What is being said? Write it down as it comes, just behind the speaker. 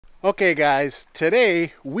Okay guys,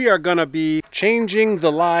 today we are gonna be changing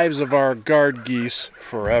the lives of our guard geese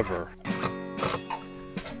forever.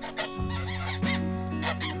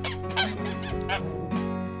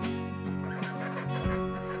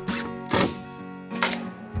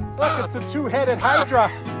 Look, it's the two-headed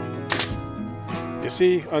Hydra. You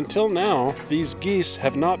see, until now, these geese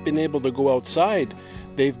have not been able to go outside.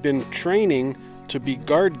 They've been training to be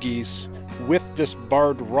guard geese with this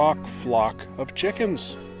barred rock flock of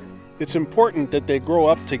chickens. It's important that they grow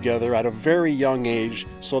up together at a very young age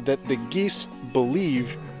so that the geese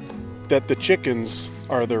believe that the chickens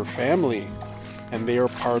are their family and they are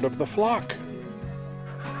part of the flock.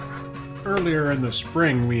 Earlier in the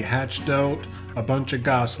spring, we hatched out a bunch of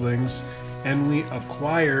goslings and we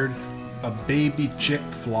acquired a baby chick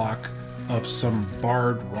flock of some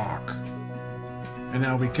barred rock. And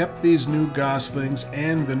now we kept these new goslings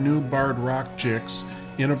and the new barred rock chicks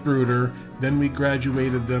in a brooder. Then we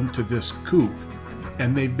graduated them to this coop,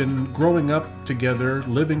 and they've been growing up together,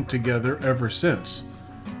 living together ever since.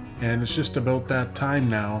 And it's just about that time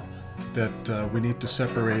now that we need to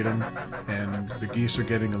separate them, and the geese are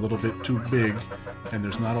getting a little bit too big, and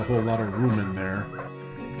there's not a whole lot of room in there.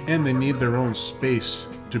 And they need their own space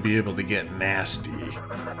to be able to get nasty.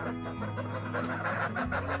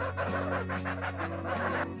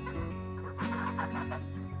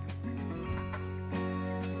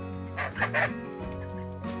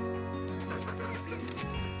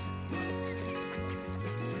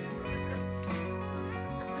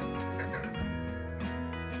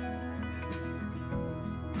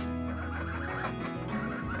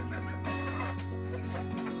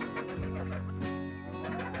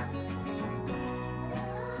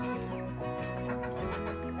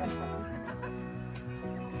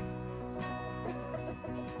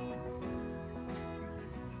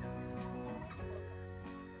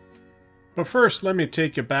 But first, let me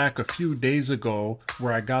take you back a few days ago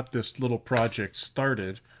where I got this little project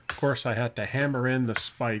started. Of course, I had to hammer in the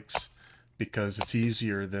spikes because it's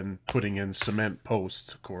easier than putting in cement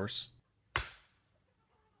posts, of course.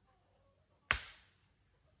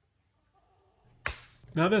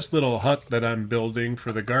 Now this little hut that I'm building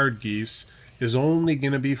for the guard geese is only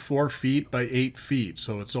going to be 4 feet by 8 feet.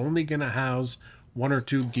 So it's only going to house 1 or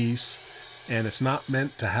 2 geese, and it's not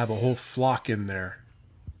meant to have a whole flock in there.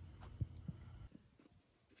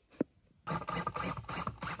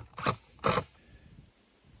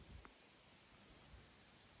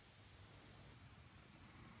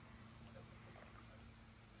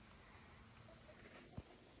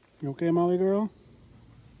 You okay, Molly girl?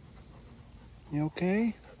 You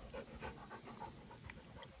okay?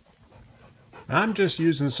 I'm just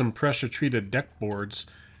using some pressure treated deck boards,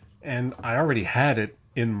 and I already had it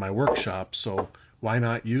in my workshop, so why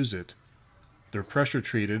not use it? They're pressure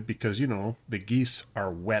treated because, you know, the geese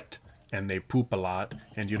are wet and they poop a lot,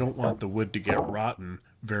 and you don't want the wood to get rotten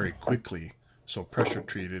very quickly. So pressure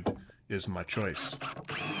treated is my choice.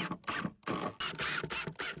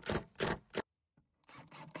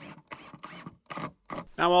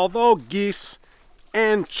 Now, although geese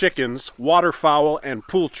and chickens, waterfowl and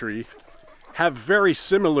poultry have very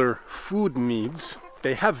similar food needs,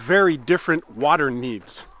 they have very different water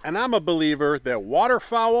needs. And I'm a believer that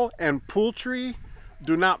waterfowl and poultry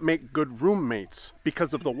do not make good roommates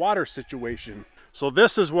because of the water situation. So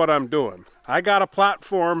this is what I'm doing. I got a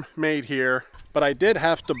platform made here, but I did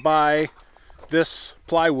have to buy this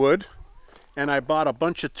plywood, and I bought a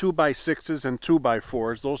bunch of 2x6s and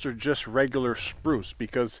 2x4s. Those are just regular spruce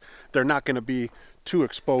because they're not going to be too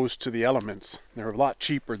exposed to the elements. They're a lot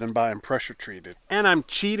cheaper than buying pressure treated. And I'm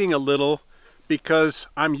cheating a little because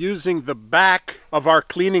I'm using the back of our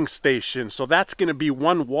cleaning station. So that's going to be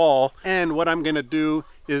one wall, and what I'm going to do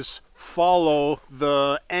is follow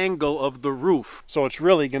the angle of the roof. So it's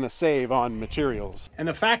really going to save on materials. And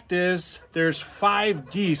the fact is, there's 5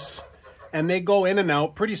 geese and they go in and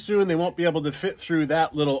out. Pretty soon they won't be able to fit through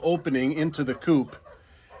that little opening into the coop.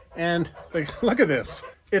 And look at this.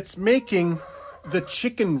 It's making the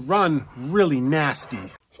chicken run really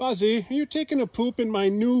nasty. Fuzzy, are you taking a poop in my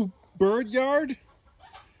new bird yard?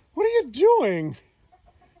 What are you doing?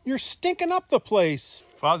 You're stinking up the place.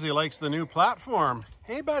 Fuzzy likes the new platform.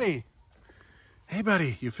 Hey, buddy. Hey,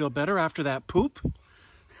 buddy, you feel better after that poop?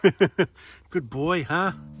 Good boy,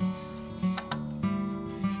 huh?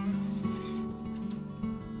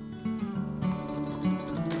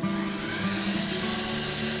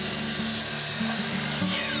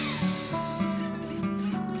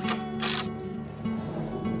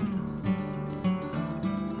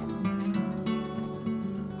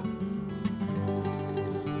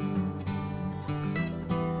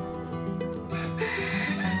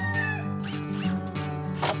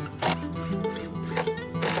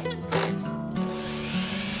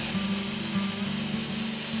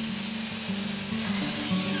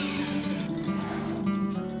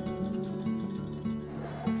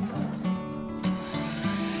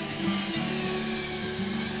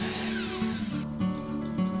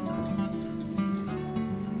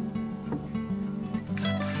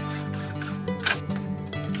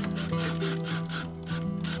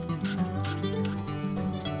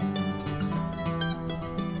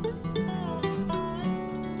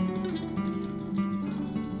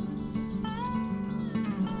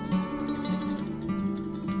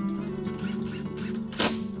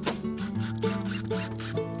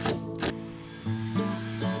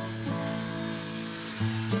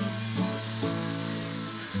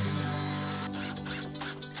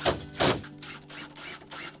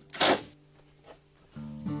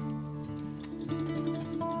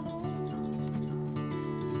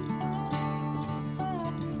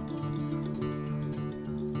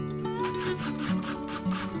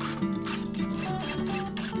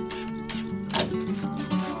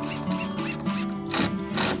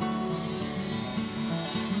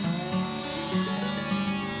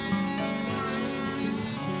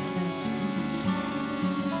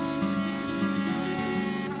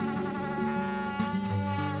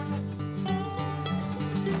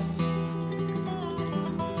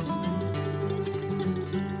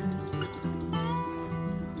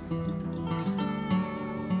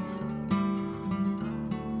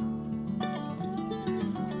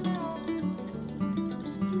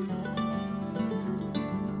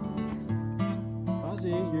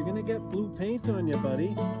 blue paint on you,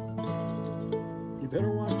 buddy. You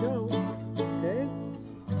better watch out, okay?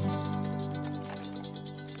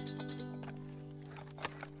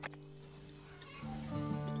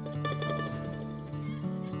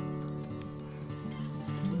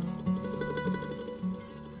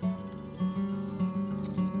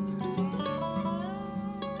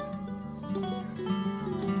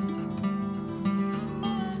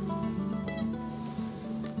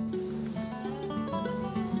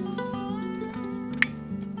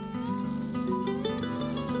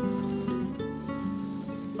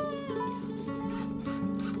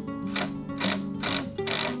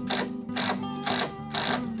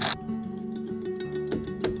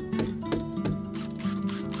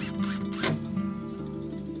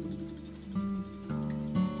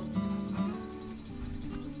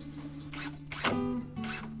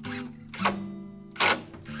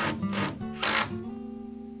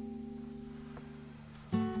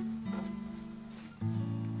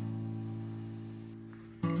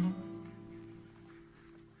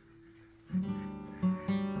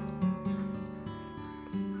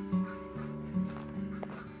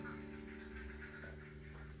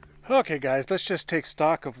 Okay guys, let's just take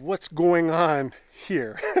stock of what's going on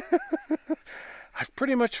here. I've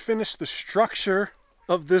pretty much finished the structure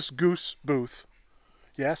of this goose booth.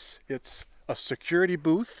 Yes, it's a security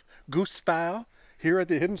booth, goose style, here at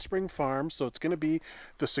the Hidden Spring Farm. So it's going to be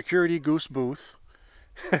the security goose booth,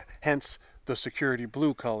 hence the security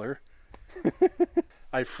blue color.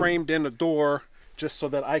 I framed in a door just so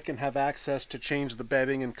that I can have access to change the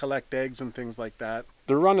bedding and collect eggs and things like that.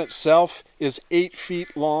 The run itself is 8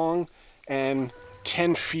 feet long and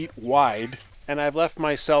 10 feet wide. And I've left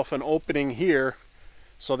myself an opening here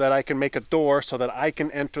so that I can make a door so that I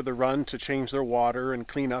can enter the run to change their water and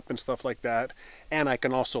clean up and stuff like that. And I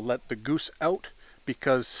can also let the goose out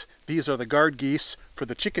because these are the guard geese for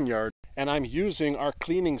the chicken yard. And I'm using our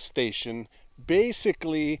cleaning station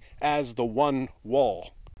basically as the one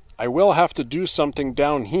wall. I will have to do something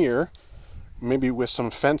down here, maybe with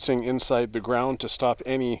some fencing inside the ground to stop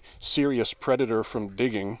any serious predator from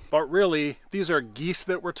digging. But really, these are geese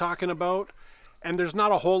that we're talking about, and there's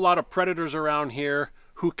not a whole lot of predators around here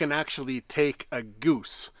who can actually take a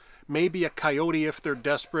goose. Maybe a coyote if they're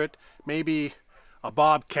desperate, maybe a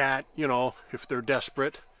bobcat, you know, if they're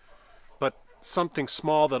desperate. But something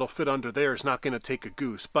small that'll fit under there is not going to take a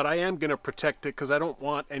goose. But I am going to protect it because I don't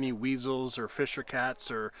want any weasels or fisher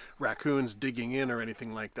cats or raccoons digging in or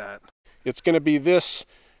anything like that. It's going to be this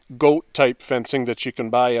goat type fencing that you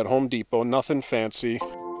can buy at Home Depot, nothing fancy.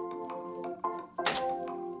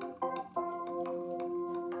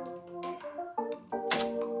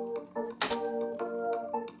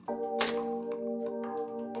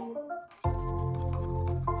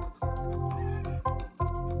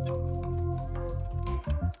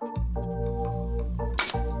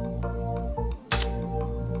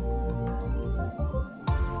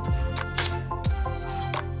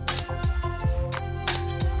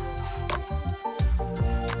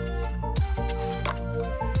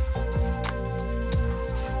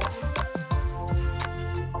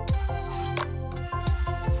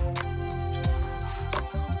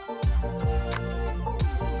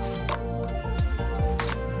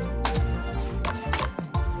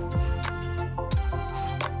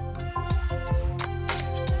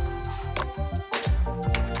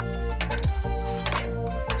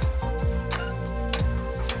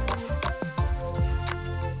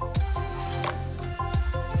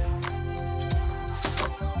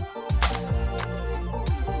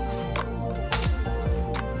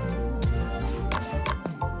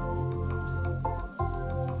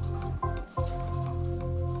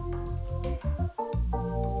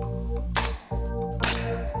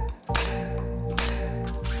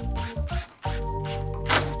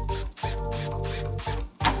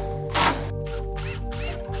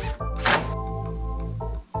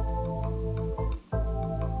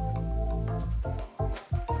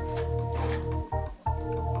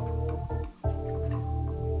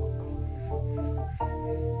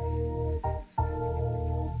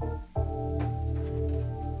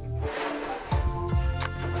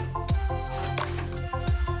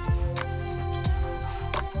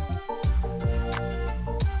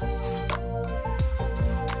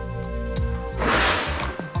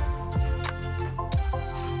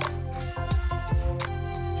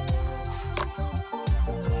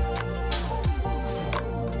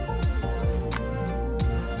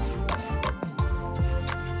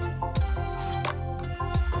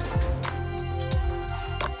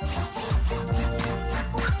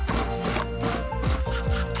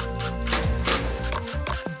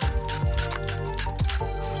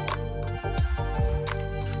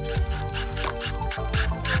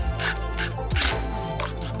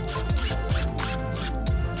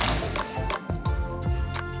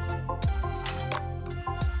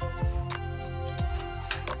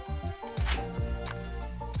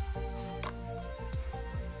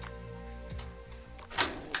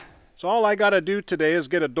 So all I gotta do today is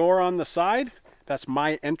get a door on the side. That's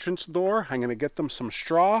my entrance door. I'm gonna get them some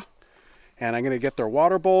straw, and I'm gonna get their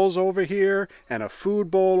water bowls over here and a food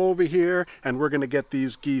bowl over here, and we're gonna get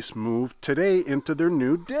these geese moved today into their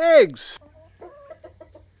new digs.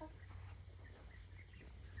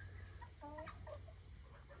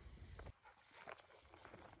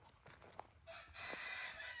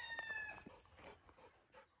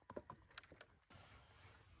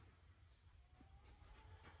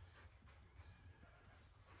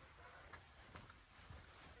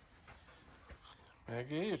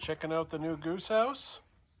 Maggie, you checking out the new goose house?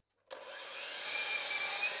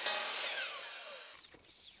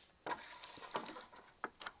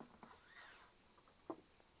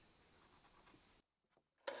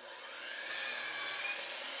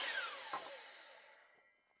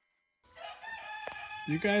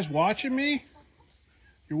 You guys watching me?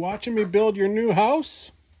 You watching me build your new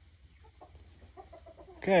house?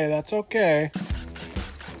 Okay, that's okay.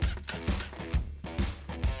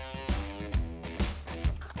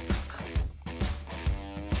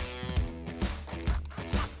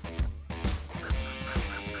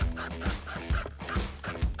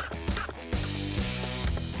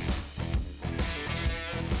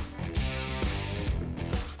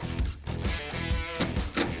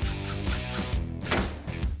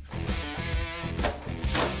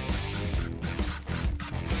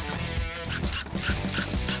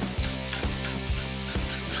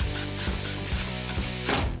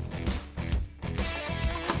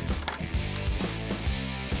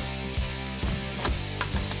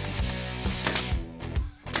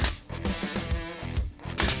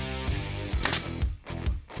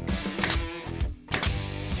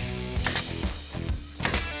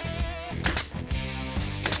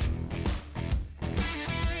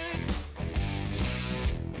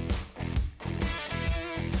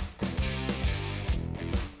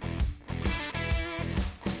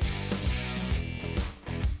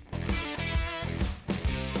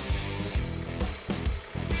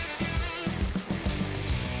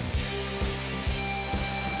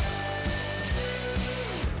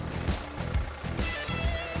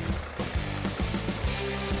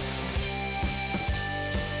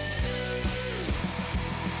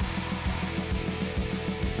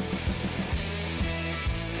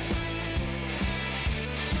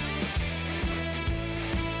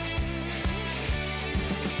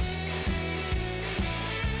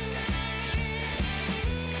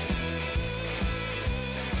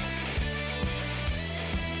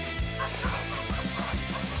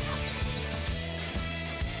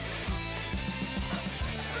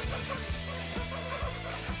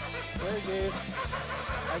 Say, Geese,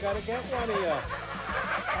 I gotta get one of you.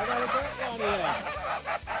 I gotta get one of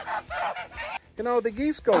you. You know, the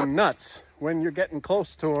geese go nuts when you're getting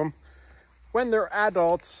close to them. When they're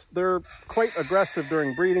adults, they're quite aggressive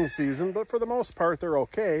during breeding season, but for the most part, they're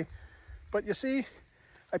okay. But you see,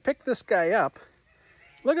 I picked this guy up.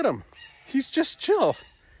 Look at him. He's just chill.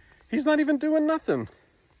 He's not even doing nothing.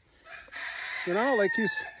 You know, like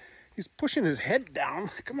he's pushing his head down.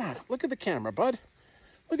 Come on, look at the camera, bud.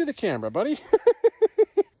 Look at the camera, buddy.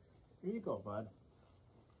 Here you go, bud.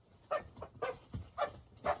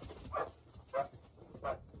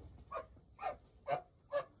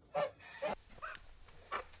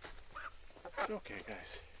 Okay,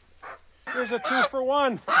 guys. Here's a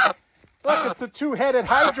 2-for-1. Look, it's the two-headed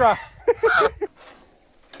Hydra.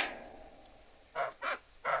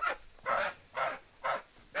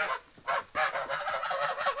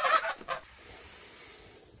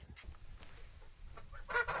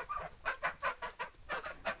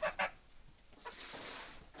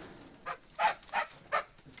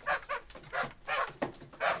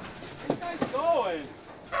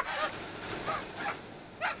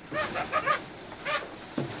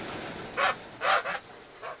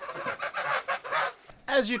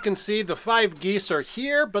 As you can see, the 5 geese are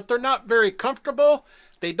here, but they're not very comfortable.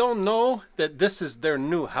 They don't know that this is their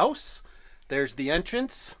new house. There's the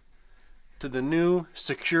entrance to the new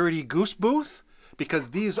security goose booth,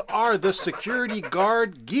 because these are the security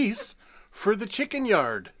guard geese for the chicken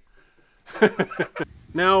yard.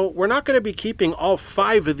 Now, we're not going to be keeping all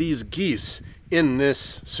 5 of these geese in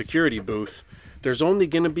this security booth. There's only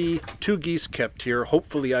going to be 2 geese kept here.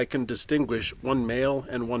 Hopefully I can distinguish 1 male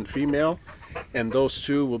and 1 female. And those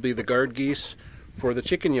 2 will be the guard geese for the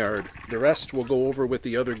chicken yard. The rest will go over with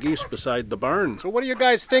the other geese beside the barn. So what do you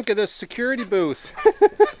guys think of this security booth?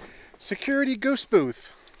 Security goose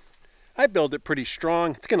booth. I built it pretty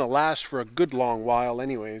strong. It's gonna last for a good long while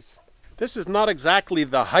anyways. This is not exactly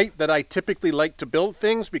the height that I typically like to build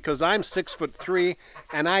things, because I'm 6'3"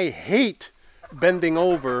 and I hate bending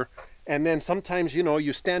over And then sometimes, you know,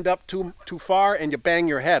 you stand up too far and you bang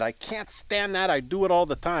your head. I can't stand that. I do it all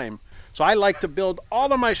the time. So I like to build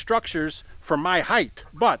all of my structures for my height.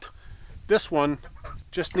 But this one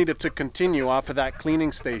just needed to continue off of that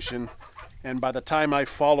cleaning station. And by the time I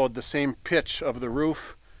followed the same pitch of the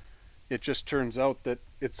roof, it just turns out that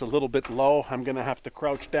it's a little bit low. I'm gonna have to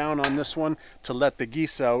crouch down on this one to let the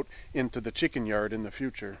geese out into the chicken yard in the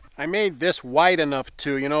future. I made this wide enough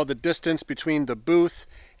to, you know, the distance between the booth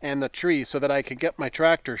and the tree so that I could get my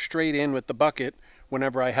tractor straight in with the bucket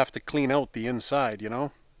whenever I have to clean out the inside, you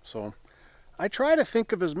know? So I try to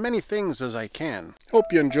think of as many things as I can. Hope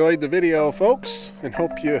you enjoyed the video, folks, and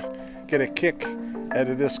hope you get a kick out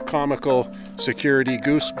of this comical security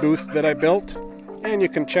goose booth that I built. And you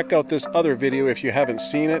can check out this other video if you haven't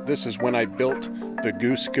seen it. This is when I built the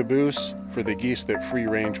goose caboose for the geese that free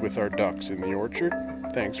range with our ducks in the orchard.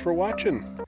 Thanks for watching.